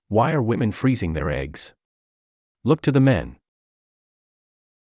Why are women freezing their eggs? Look to the men.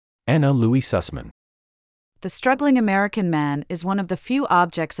 Anna Louise Sussman. The struggling American man is one of the few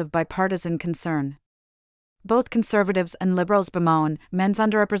objects of bipartisan concern. Both conservatives and liberals bemoan men's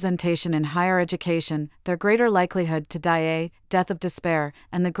underrepresentation in higher education, their greater likelihood to die a death of despair,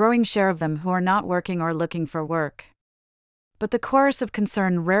 and the growing share of them who are not working or looking for work. But the chorus of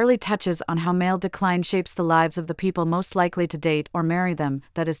concern rarely touches on how male decline shapes the lives of the people most likely to date or marry them,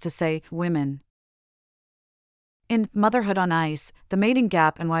 that is to say, women. In Motherhood on Ice, The Mating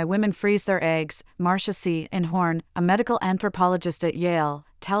Gap and Why Women Freeze Their Eggs, Marcia C. Inhorn, a medical anthropologist at Yale,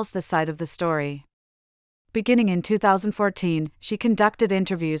 tells this side of the story. Beginning in 2014, she conducted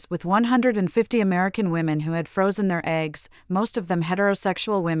interviews with 150 American women who had frozen their eggs, most of them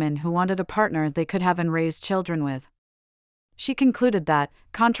heterosexual women who wanted a partner they could have and raise children with. She concluded that,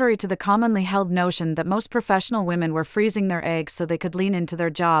 contrary to the commonly held notion that most professional women were freezing their eggs so they could lean into their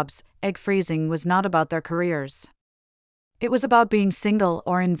jobs, egg freezing was not about their careers. It was about being single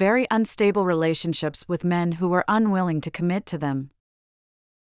or in very unstable relationships with men who were unwilling to commit to them.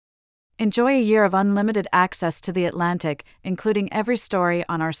 Enjoy a year of unlimited access to The Atlantic, including every story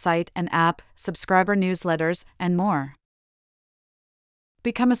on our site and app, subscriber newsletters, and more.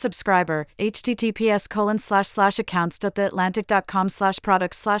 Become a subscriber,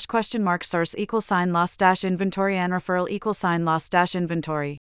 https://accounts.theatlantic.com/products/?source=loss-inventory and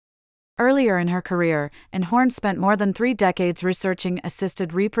referral=loss-inventory. Earlier in her career, Inhorn spent more than 3 decades researching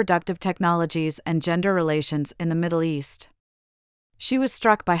assisted reproductive technologies and gender relations in the Middle East. She was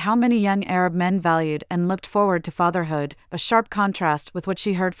struck by how many young Arab men valued and looked forward to fatherhood, a sharp contrast with what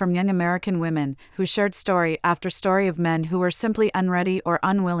she heard from young American women, who shared story after story of men who were simply unready or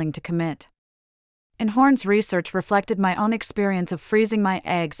unwilling to commit. Inhorn's research reflected my own experience of freezing my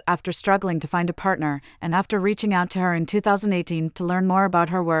eggs after struggling to find a partner, and after reaching out to her in 2018 to learn more about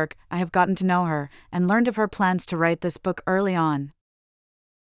her work, I have gotten to know her, and learned of her plans to write this book early on.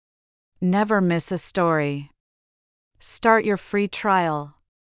 Never miss a story. Start your free trial.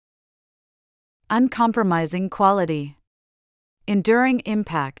 Uncompromising quality. Enduring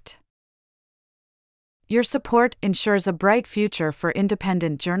impact. Your support ensures a bright future for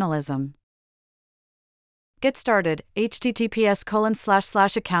independent journalism. Get started,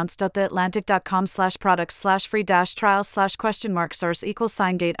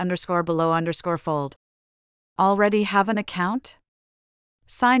 https://accounts.theatlantic.com/products/free-trials/?source=signgate_below_fold. Already have an account?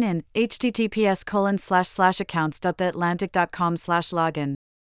 Sign in, https://accounts.theatlantic.com/login.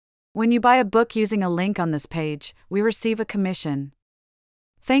 When you buy a book using a link on this page, we receive a commission.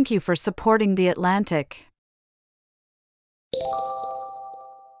 Thank you for supporting The Atlantic.